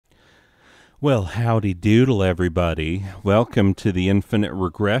Well, howdy doodle, everybody. Welcome to the infinite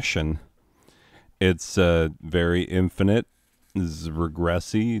regression. It's very infinite. It's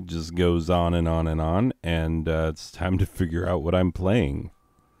regressy. Just goes on and on and on. And it's time to figure out what I'm playing.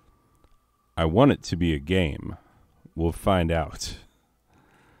 I want it to be a game. We'll find out.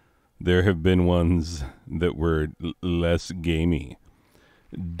 There have been ones that were less gamey.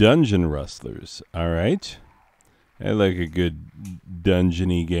 Dungeon Rustlers. All right. I like a good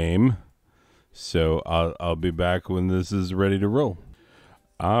dungeony game. So I'll be back when this is ready to roll.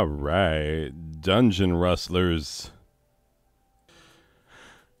 All right, Dungeon Rustlers.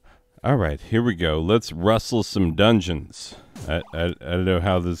 All right, here we go. Let's rustle some dungeons. I don't know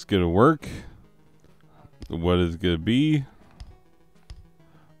how this is gonna work. What is gonna be?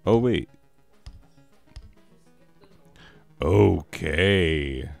 Oh wait.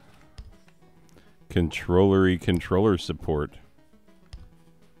 Okay. Controller support.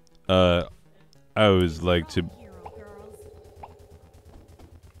 I always like to...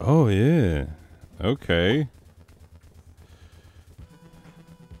 Oh, yeah. Okay.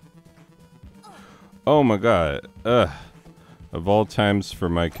 Oh, my God. Of all times for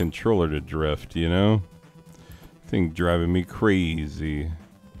my controller to drift, you know? Thing driving me crazy.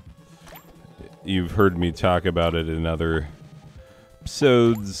 You've heard me talk about it in other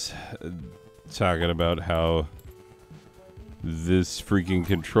episodes. Talking about how this freaking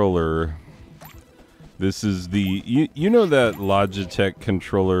controller... This is the... You know that Logitech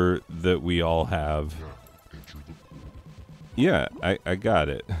controller that we all have? Yeah, I got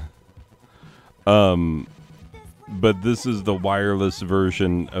it. But this is the wireless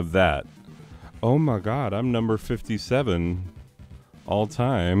version of that. Oh my god, I'm number 57 all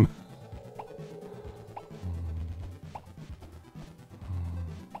time.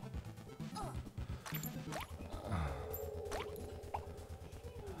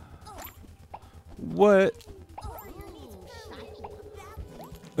 What?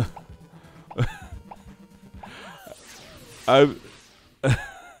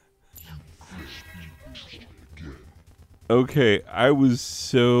 Okay, I was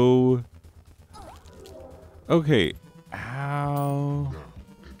so... Okay, how...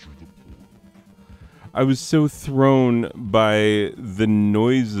 I was so thrown by the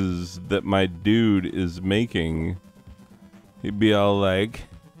noises that my dude is making. He'd be all like...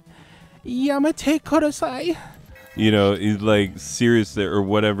 Yamate Kodasai. You know, he's like, seriously, or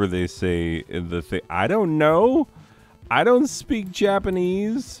whatever they say in the thing. I don't know. I don't speak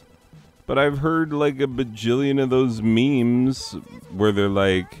Japanese. But I've heard like a bajillion of those memes where they're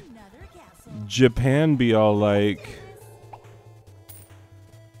like, Japan be all like...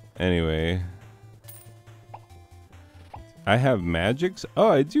 Anyway. I have magics? Oh,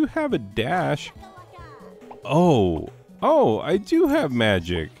 I do have a dash. Oh. Oh, I do have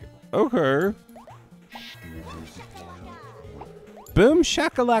magic. Okay. Boom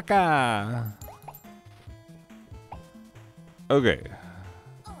shakalaka. Okay.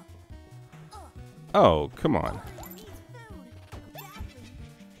 Oh, come on.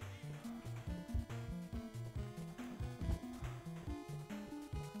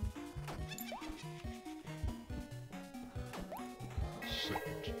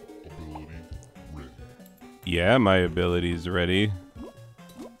 Yeah, my ability's ready.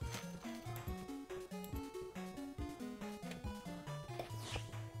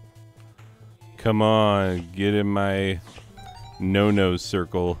 Come on, get in my no-no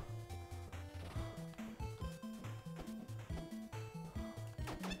circle.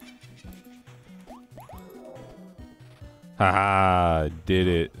 Haha, did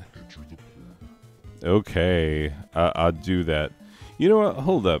it. Okay, I'll do that. You know what?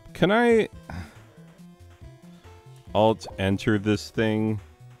 Hold up. Can I alt-enter this thing?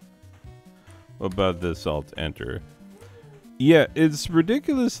 What about this alt-enter? Yeah, it's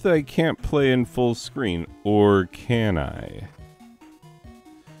ridiculous that I can't play in full screen. Or can I?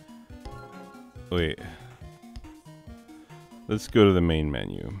 Wait. Let's go to the main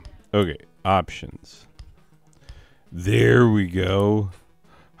menu. Okay, options. There we go.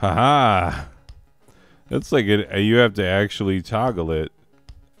 Haha. That's like it. You have to actually toggle it.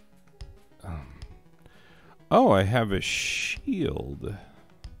 Oh, I have a shield.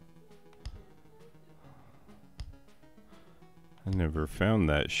 I never found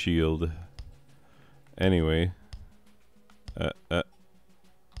that shield. Anyway.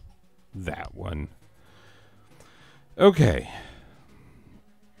 That one. Okay.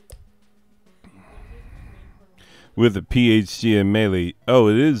 With a PhD in melee. Oh,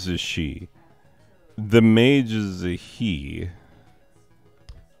 it is a she. The mage is a he.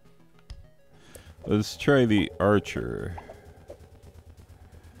 Let's try the archer.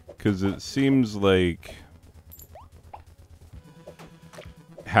 Because it seems like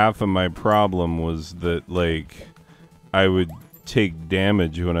half of my problem was that, like, I would take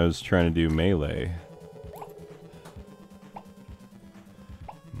damage when I was trying to do melee.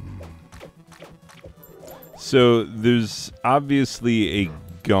 So there's obviously a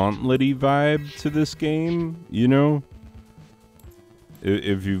gauntlet-y vibe to this game, you know?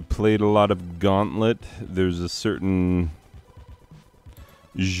 If you've played a lot of Gauntlet, there's a certain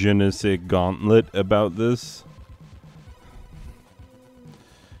je ne sais gauntlet about this.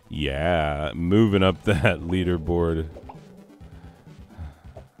 Yeah, moving up that leaderboard.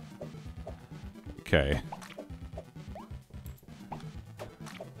 Okay.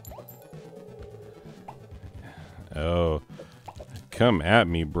 Oh, come at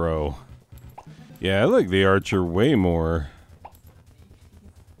me, bro. Yeah, I like the archer way more.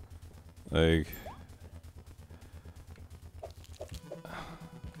 Like,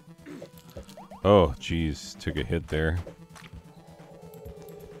 oh, jeez, took a hit there.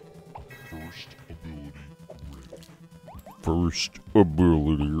 First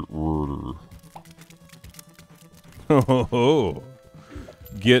ability order. Oh,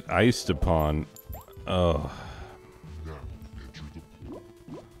 get iced upon. Oh.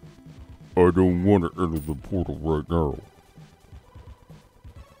 I don't want to enter the portal right now.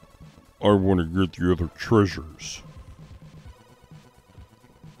 I want to get the other treasures.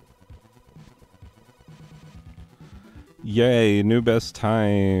 Yay, new best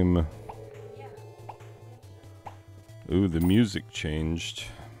time. Ooh, the music changed.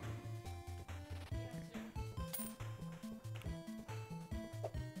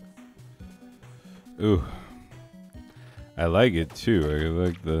 Ooh. I like it too. I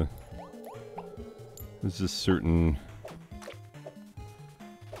like the... There's a certain...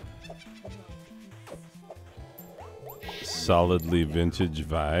 solidly vintage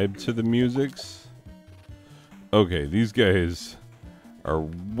vibe to the musics. Okay, these guys are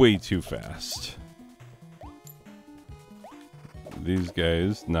way too fast. These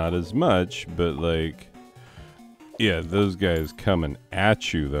guys, not as much, but like... Yeah, those guys coming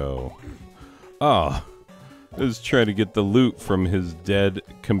at you, though. Oh, let's try to get the loot from his dead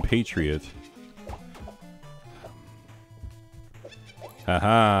compatriot.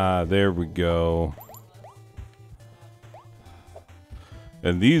 Haha, there we go.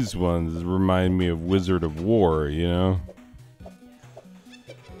 And these ones remind me of Wizard of War, you know?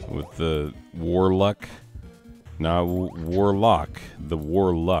 With the Warluck. Not Warlock, the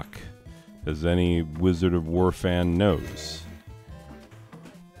Warluck. As any Wizard of War fan knows.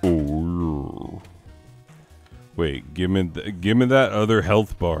 Oh. Wait, give me that other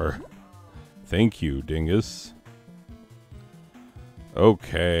health bar. Thank you, dingus.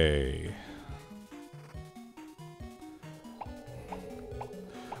 Okay.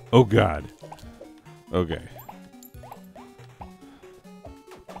 Oh god. Okay.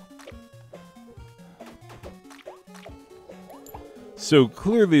 So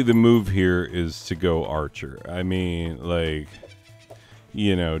clearly the move here is to go archer. I mean, like,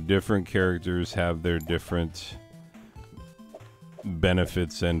 you know, different characters have their different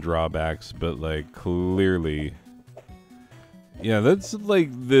benefits and drawbacks, but like clearly, yeah, that's like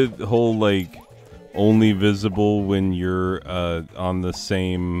the whole like only visible when you're on the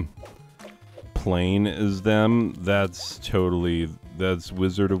same plane as them. That's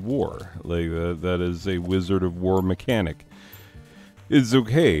Wizard of War. Like that is a Wizard of War mechanic. It's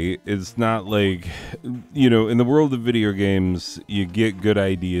okay. It's not like, you know, in the world of video games, you get good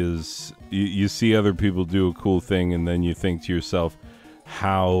ideas, you see other people do a cool thing, and then you think to yourself,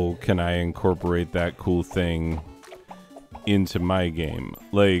 how can I incorporate that cool thing into my game?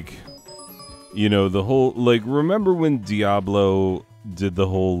 Like, you know, the whole, like, remember when Diablo did the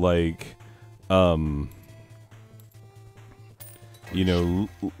whole, like, you know,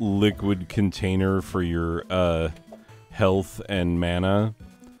 liquid container for your, health and mana?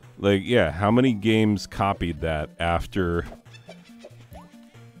 Like, yeah, how many games copied that after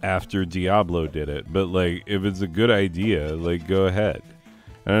Diablo did it? But like, if it's a good idea, like, go ahead.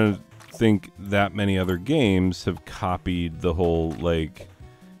 I don't think that many other games have copied the whole like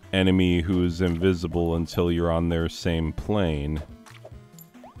enemy who is invisible until you're on their same plane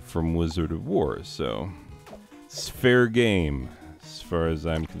from Wizard of War. So it's fair game as far as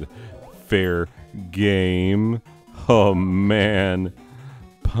I'm concerned. Fair game. Oh man,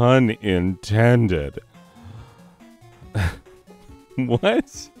 pun intended.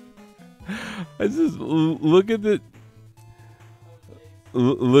 What? I just look at the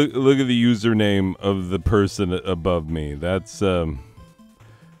look at the username of the person above me. That's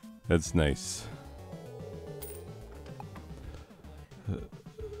nice.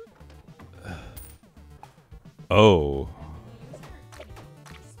 Oh.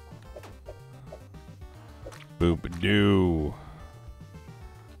 Boop-a-doo.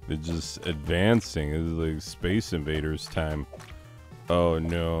 They're just advancing. This is like Space Invaders time. Oh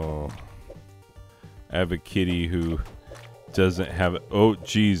no. I have a kitty who doesn't have it. Oh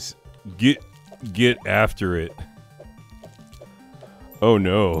geez. Get after it. Oh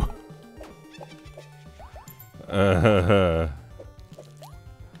no.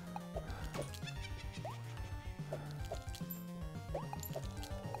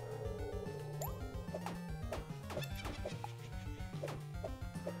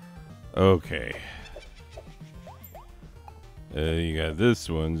 Okay. You got this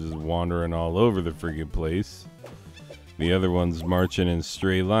one just wandering all over the friggin' place. The other one's marching in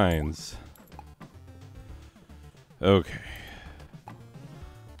straight lines. Okay.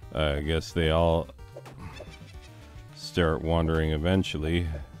 I guess they all start wandering eventually.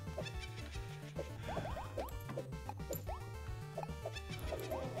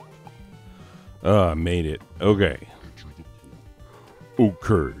 Oh, I made it. Okay.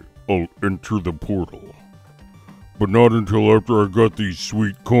 Okay, I'll enter the portal. But not until after I got these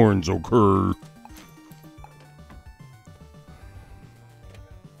sweet coins, okay?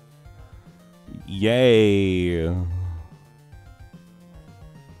 Yay.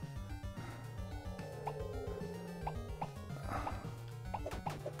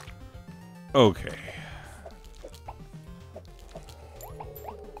 Okay.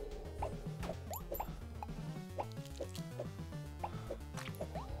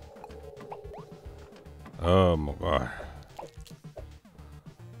 Oh my god.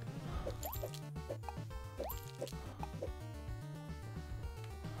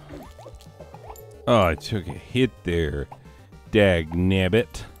 Oh, I took a hit there. Dag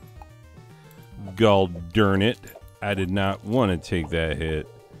nabbit. Gall darn it. I did not want to take that hit.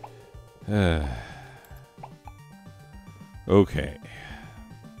 Okay.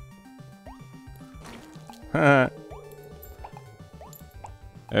 I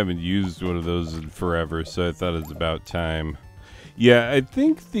haven't used one of those in forever, so I thought it's about time. Yeah, I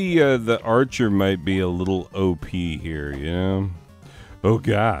think the archer might be a little OP here, you know? Oh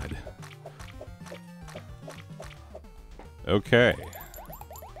god. Okay.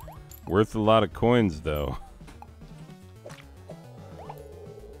 Worth a lot of coins, though.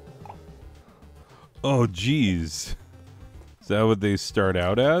 Oh, geez. Is that what they start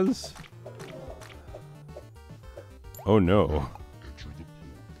out as? Oh, no.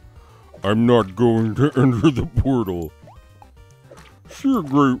 I'm not going to enter the portal. Sure,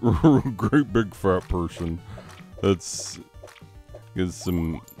 great big fat person. Let's get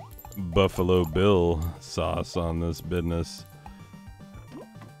some Buffalo Bill sauce on this business.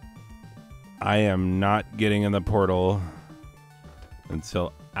 I am not getting in the portal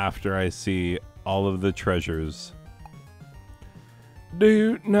until after I see all of the treasures.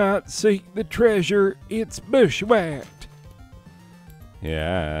 Do not seek the treasure, it's bushwhacked.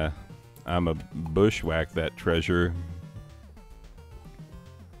 Yeah, I'm a bushwhack that treasure.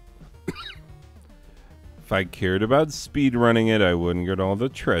 If I cared about speedrunning it, I wouldn't get all the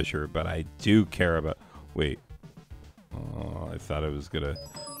treasure, but I do care about... Wait. Oh, I thought I was gonna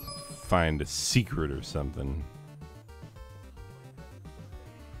find a secret or something.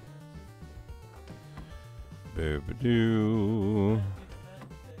 Boop-a-doo.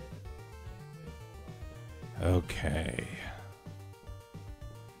 Okay.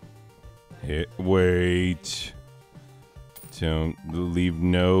 Wait. Don't leave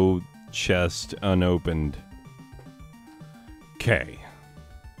no chest unopened. Okay.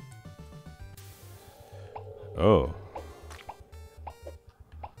 Oh.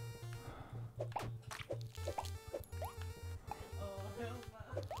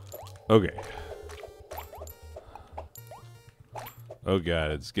 Okay. Oh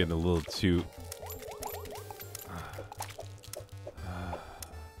god, it's getting a little too...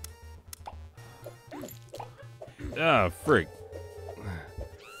 Ah, frick.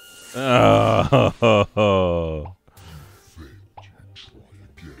 Oh.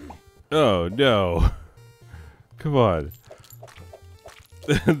 Oh, no. Come on.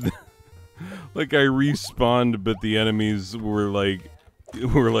 Like, I respawned, but the enemies were like,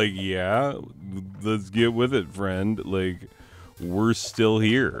 yeah, let's get with it, friend. Like, we're still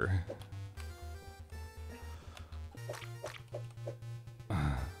here.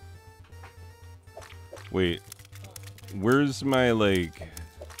 Wait. Where's my, like...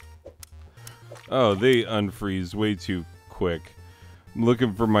 Oh, they unfreeze way too quick. I'm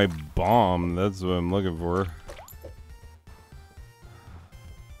looking for my bomb. That's what I'm looking for.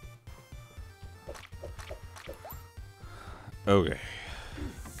 Okay.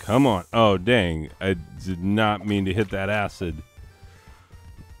 Come on. Oh, dang. I did not mean to hit that acid.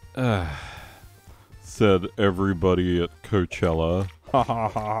 Said everybody at Coachella. Ha ha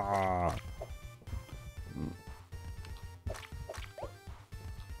ha ha.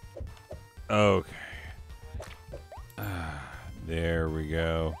 Okay. There we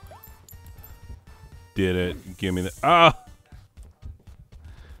go. Did it. Give me the... Ah!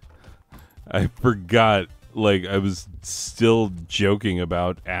 I forgot. Like, I was still joking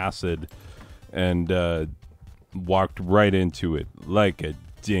about acid and walked right into it like a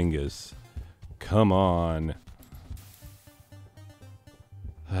dingus. Come on.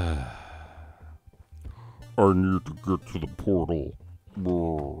 I need to get to the portal.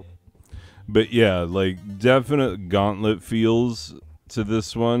 But yeah, like, definite gauntlet feels to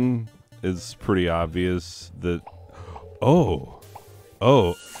this one. It's pretty obvious that... Oh.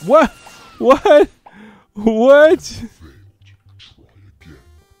 Oh. What? What? What?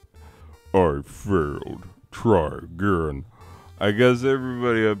 I failed. Try again. I guess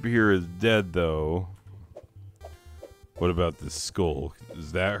everybody up here is dead, though. What about this skull?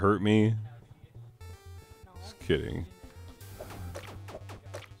 Does that hurt me? Just kidding.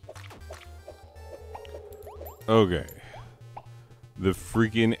 Okay. The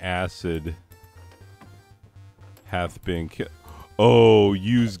freaking acid hath been killed. Oh,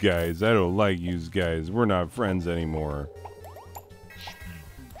 yous guys. I don't like yous guys. We're not friends anymore.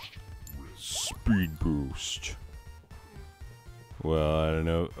 Speed boost. Well, I don't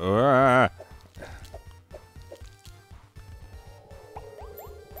know. Ah!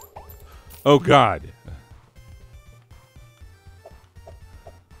 Oh, God.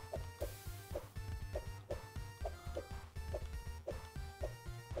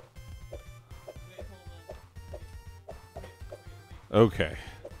 Okay.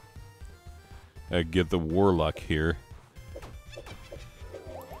 I get the warlock here.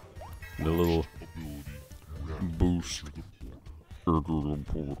 The little Boost. Enter the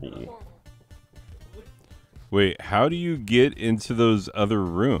portal. Wait, how do you get into those other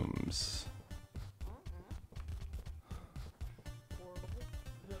rooms?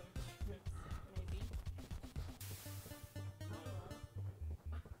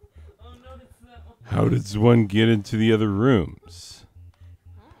 How does one get into the other rooms?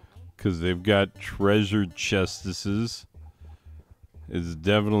 Because they've got treasure chestesses. It's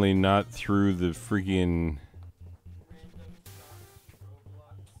definitely not through the freaking...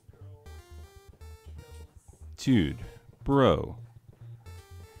 Dude, bro.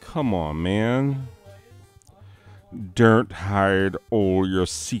 Come on, man. Don't hide all your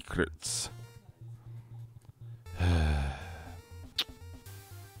secrets.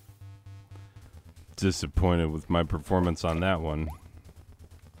 Disappointed with my performance on that one.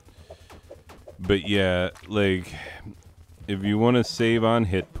 But yeah, like, if you want to save on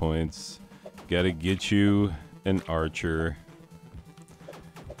hit points, gotta get you an archer.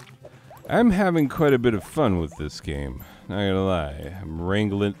 I'm having quite a bit of fun with this game, not gonna lie. I'm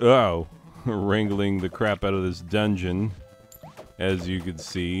wrangling the crap out of this dungeon, as you can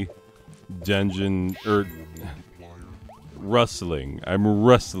see. Rustling. I'm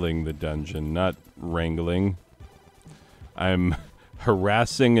rustling the dungeon, not wrangling. I'm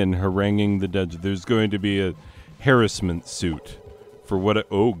harassing and haranguing the dungeon. There's going to be a harassment suit for what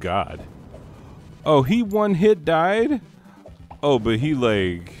oh, God. Oh, he one hit died? Oh, but he,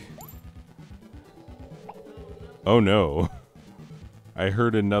 like... Oh, no. I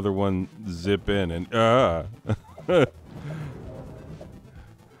heard another one zip in and...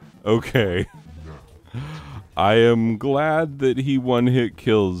 Okay. I am glad that he one-hit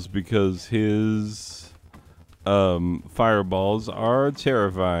kills because his fireballs are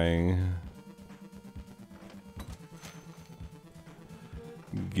terrifying.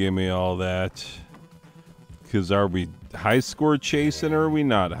 Give me all that. Because are we high score chasing or are we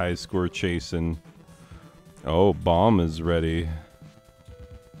not high score chasing? Oh, bomb is ready.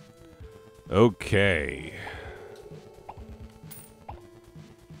 Okay.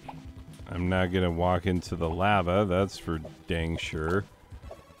 I'm not gonna walk into the lava, that's for dang sure.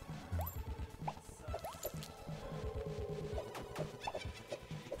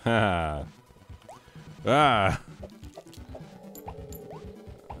 Ha! Ah!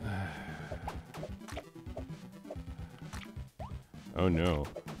 Oh no.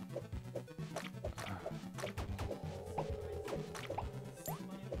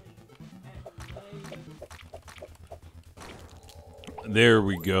 There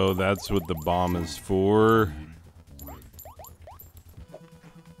we go. That's what the bomb is for.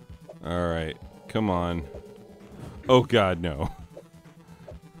 Alright. Come on. Oh God, no.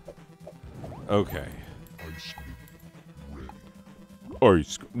 Okay.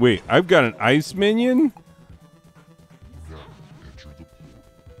 Ice. Wait, I've got an ice minion?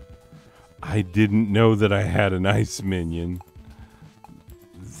 I didn't know that I had an ice minion.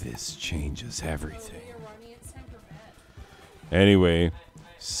 This changes everything. Anyway,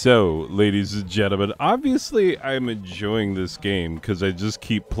 so, ladies and gentlemen, obviously I'm enjoying this game because I just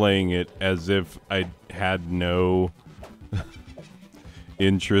keep playing it as if I had no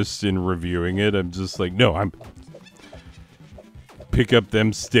interest in reviewing it. I'm just like, no, I'm... Pick up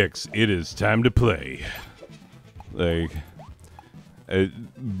them sticks. It is time to play. Like...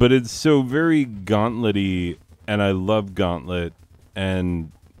 but it's so very Gauntlet-y, and I love Gauntlet,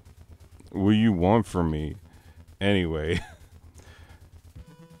 and what do you want from me? Anyway.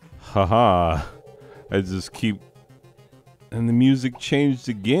 Haha. I just keep... And the music changed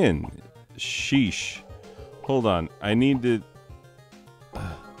again. Sheesh. Hold on. I need to...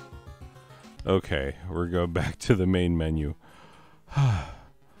 Okay, we're going back to the main menu.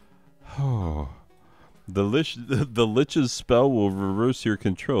 Oh... The Lich's spell will reverse your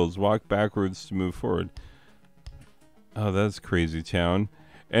controls. Walk backwards to move forward. Oh, that's crazy town.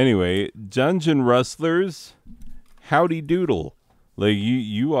 Anyway, Dungeon Rustlers, howdy doodle. Like,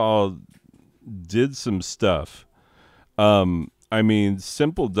 you all did some stuff. I mean,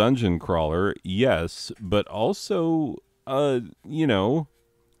 simple dungeon crawler, yes, but also, you know,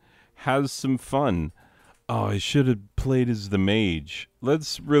 has some fun. Oh, I should have played as the mage.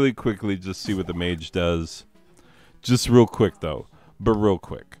 Let's really quickly just see what the mage does. Just real quick, though. But real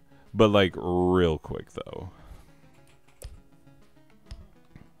quick. But, like, real quick, though.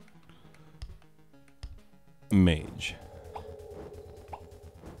 Mage.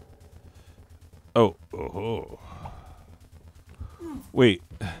 Oh. Oh. Wait.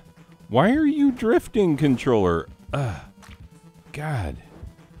 Why are you drifting, controller? God.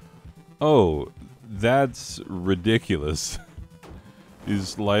 Oh. That's ridiculous. You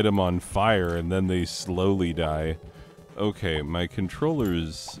just light them on fire and then they slowly die. Okay, my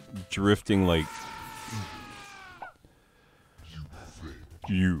controller's drifting like...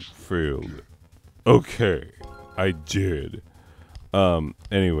 You failed. Okay, I did.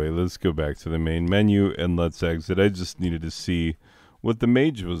 Anyway, let's go back to the main menu and let's exit. I just needed to see what the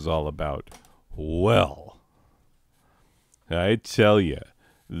mage was all about. Well, I tell ya.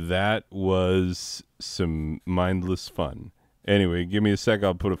 That was some mindless fun. Anyway, give me a sec,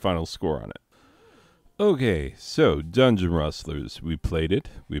 I'll put a final score on it. Okay, so Dungeon Rustlers, we played it.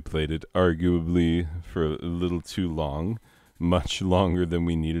 We played it arguably for a little too long. Much longer than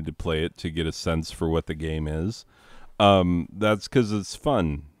we needed to play it to get a sense for what the game is. That's because it's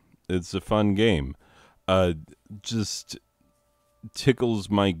fun. It's a fun game. Just tickles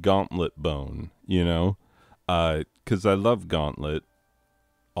my gauntlet bone, you know? Because I love Gauntlet.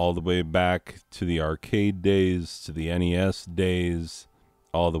 All the way back to the arcade days, to the NES days,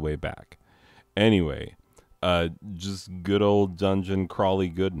 all the way back. Anyway, just good old dungeon crawly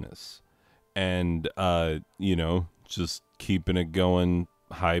goodness. And, you know, just keeping it going,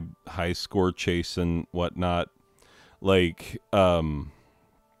 high score chasing, whatnot. Like,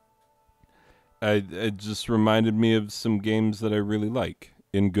 it just reminded me of some games that I really like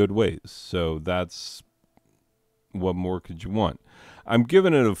in good ways. So that's, what more could you want? I'm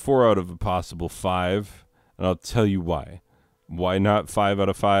giving it a 4 out of a possible 5, and I'll tell you why. Why not 5 out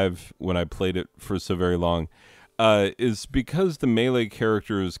of 5 when I played it for so very long? Is because the melee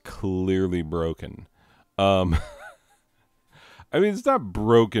character is clearly broken. I mean, it's not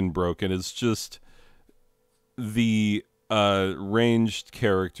broken. It's just the ranged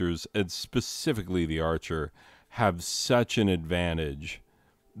characters, and specifically the archer, have such an advantage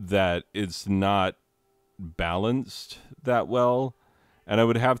that it's not balanced that well. And I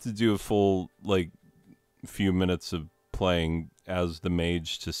would have to do a full, like, few minutes of playing as the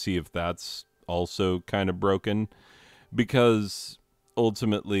mage to see if that's also kind of broken. Because,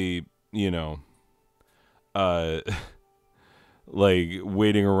 ultimately, you know, like,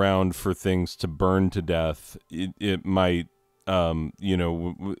 waiting around for things to burn to death, it might, you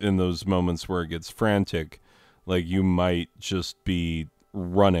know, in those moments where it gets frantic, like, you might just be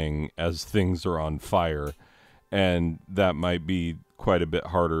running as things are on fire. And that might be quite a bit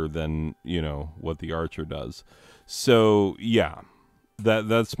harder than, you know, what the archer does. So, yeah,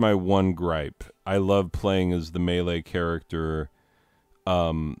 that's my one gripe. I love playing as the melee character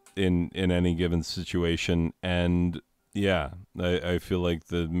in any given situation. And, yeah, I feel like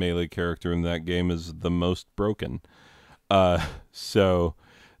the melee character in that game is the most broken. So,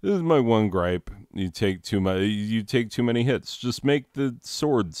 this is my one gripe. You take too many hits. Just make the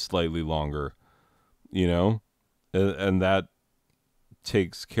sword slightly longer, you know? And that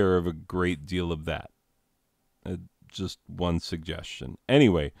takes care of a great deal of that. just one suggestion.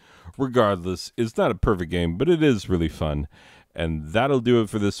 Anyway, regardless, it's not a perfect game, but it is really fun. And that'll do it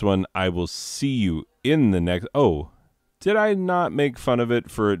for this one. I will see you in the next... Oh, did I not make fun of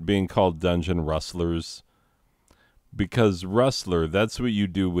it for it being called Dungeon Rustlers? Because Rustler, that's what you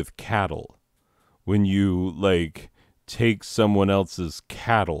do with cattle. When you, like, take someone else's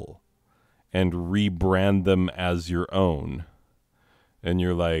cattle and rebrand them as your own. And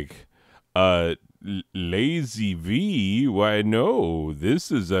you're like, Lazy V? Why, no,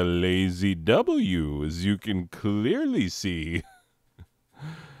 this is a lazy W, as you can clearly see.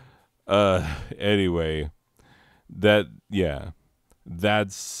 Anyway,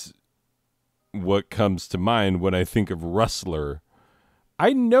 that's what comes to mind when I think of Rustler.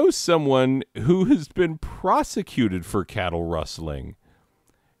 I know someone who has been prosecuted for cattle rustling.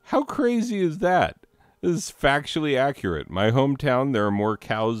 How crazy is that? This is factually accurate. My hometown, there are more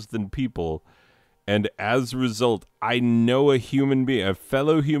cows than people. And as a result, I know a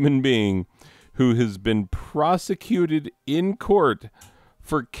fellow human being, who has been prosecuted in court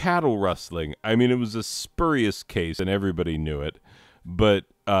for cattle rustling. I mean, it was a spurious case and everybody knew it. But,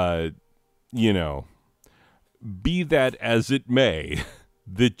 you know, be that as it may,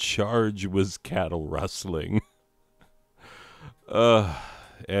 the charge was cattle rustling.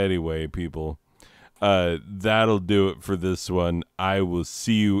 Anyway, people, that'll do it for this one. I will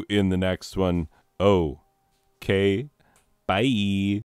see you in the next one. Okay, bye.